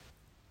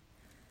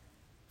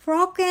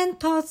Frog and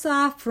Toad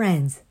are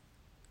friends.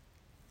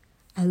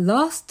 A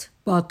lost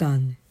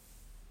button.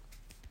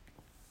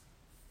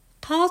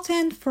 Toad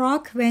and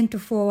Frog went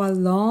for a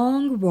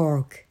long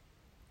walk.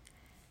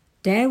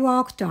 They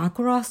walked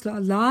across a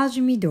large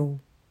meadow.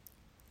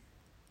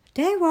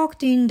 They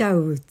walked in the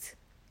woods.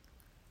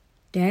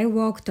 They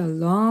walked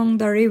along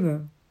the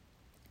river.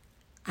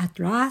 At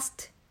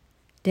last,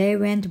 they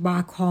went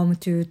back home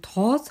to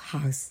Toad's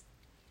house.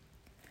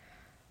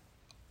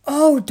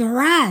 "Oh,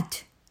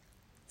 drat!"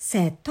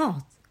 said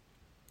Toad.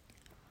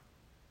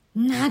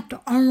 "Not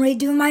only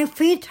do my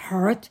feet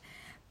hurt,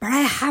 but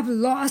I have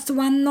lost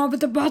one of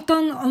the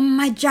buttons on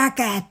my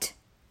jacket."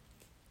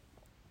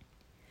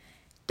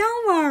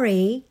 "Don't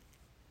worry,"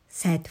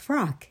 said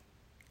Frog.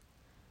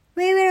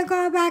 "We will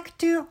go back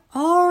to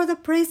all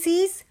the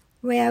places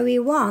where we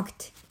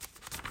walked.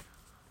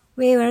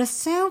 We will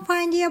soon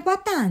find your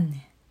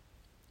button."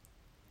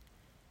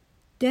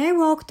 They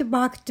walked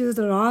back to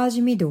the large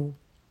meadow.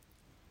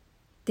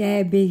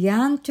 They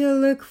began to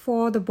look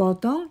for the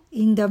button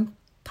in the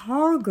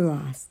tall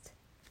grass.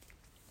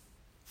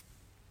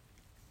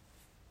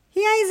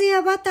 "Here is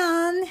your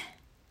button,"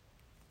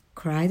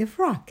 cried the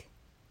Frog.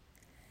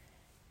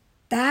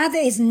 "That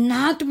is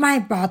not my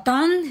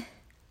button,"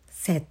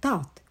 said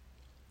Toad.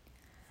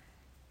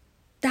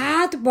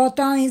 "That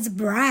button is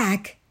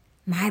black.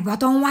 My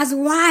button was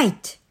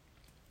white."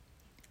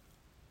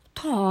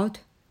 Toad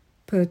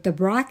put the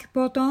black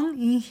button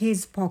in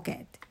his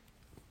pocket.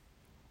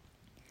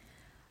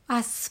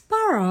 A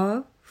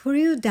sparrow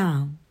flew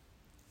down.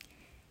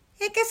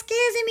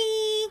 "Excuse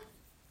me,"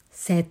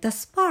 said the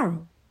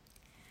sparrow.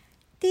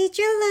 "Did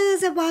you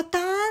lose a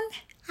button?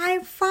 I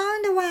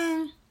found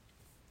one."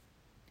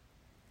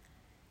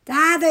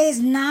 "That is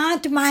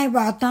not my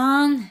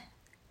button,"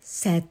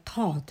 said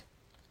Toad.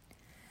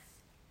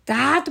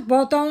 "That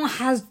button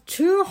has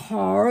 2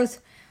 holes.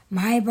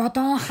 My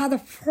button had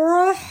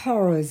 4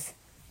 holes."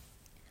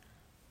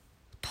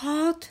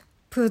 Toad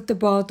put the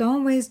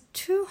button with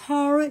 2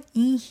 holes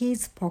in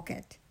his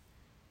pocket.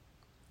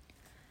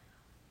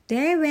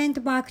 They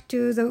went back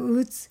to the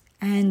woods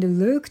and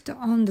looked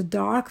on the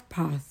dark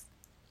path.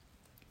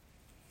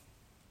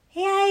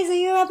 "Here is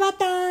your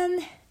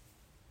button,"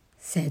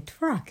 said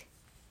Frog.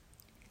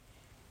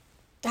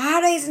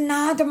 "That is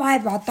not my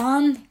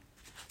button,"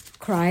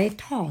 cried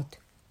Toad.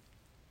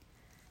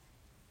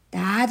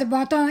 "That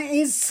button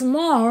is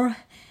small.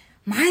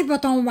 My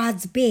button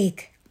was big."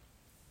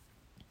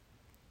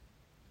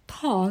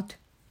 Toad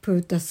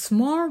put the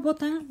small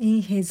button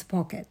in his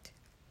pocket.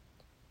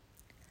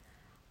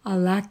 A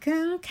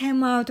raccoon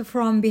came out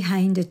from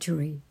behind the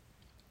tree.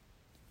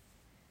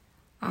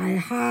 "I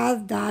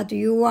heard that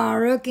you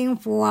are looking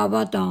for a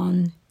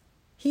button,"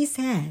 he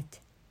said.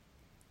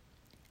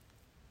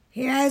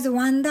 "Here's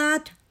one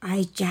that I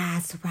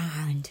just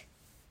found."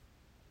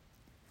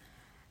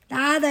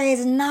 "That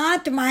is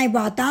not my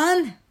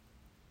button,"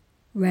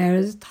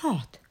 wailed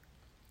Toad.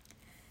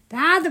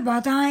 "That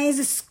button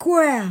is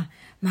square.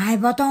 My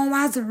button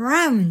was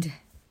round."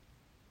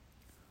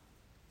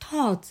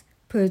 Toad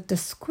put the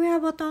square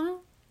button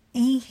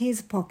in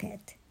his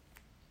pocket.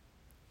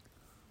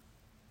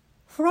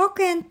 Frog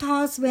and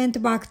Toad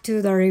went back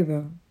to the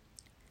river.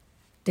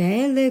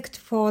 They looked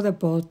for the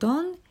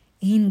button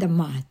in the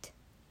mud.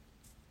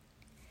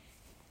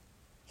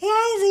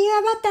 "Here is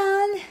your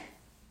button,"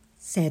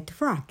 said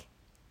Frog.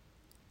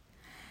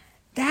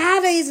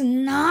 "That is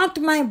not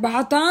my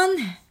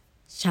button,"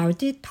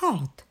 shouted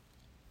Toad.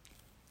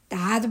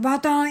 "That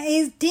button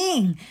is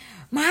thin.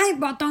 My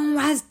button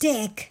was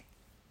thick."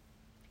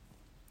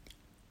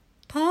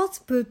 Toad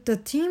put the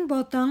thin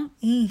button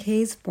in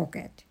his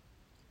pocket.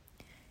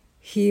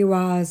 He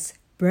was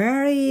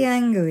very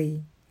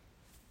angry.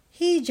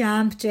 He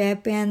jumped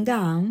up and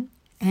down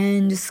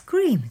and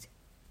screamed,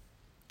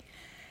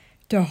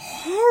 "The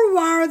whole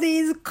world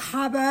is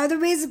covered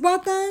with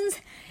buttons,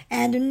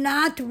 and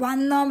not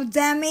one of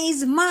them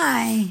is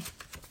mine."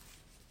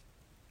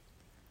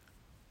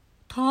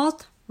 Toad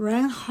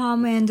ran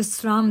home and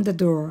slammed the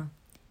door.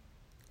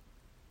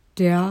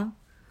 There,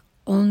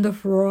 on the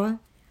floor,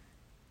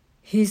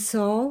 he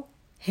saw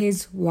his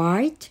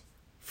white,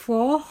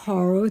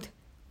 4-holed,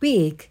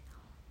 big,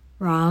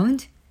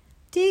 round,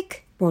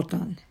 thick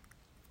button.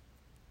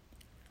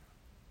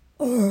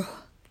 "Oh,"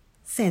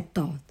 said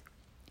Toad.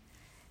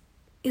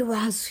 "It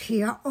was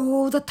here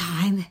all the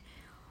time.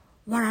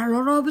 What a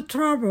lot of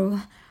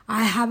trouble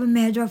I have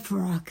made a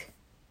Frog."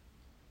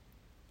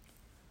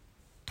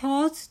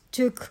 Toad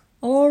took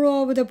all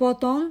of the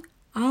button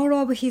out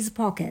of his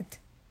pocket.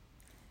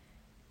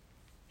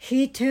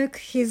 He took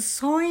his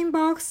sewing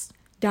box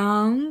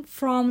down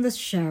from the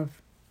shelf.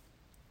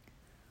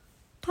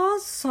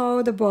 Toad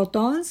sewed the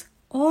buttons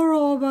all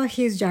over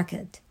his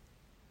jacket.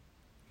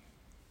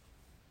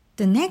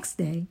 The next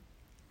day,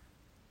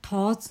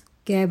 Toad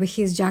gave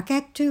his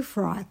jacket to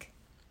Frog.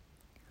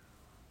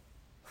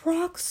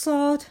 Frog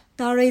thought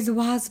that it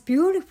was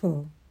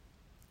beautiful.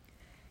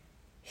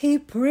 He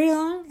put it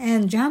on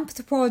and jumped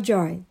for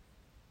joy.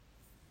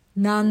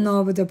 None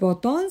of the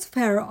buttons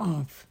fell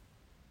off.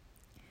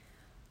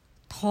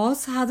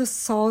 Toss had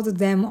sold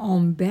them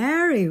on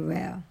very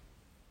well.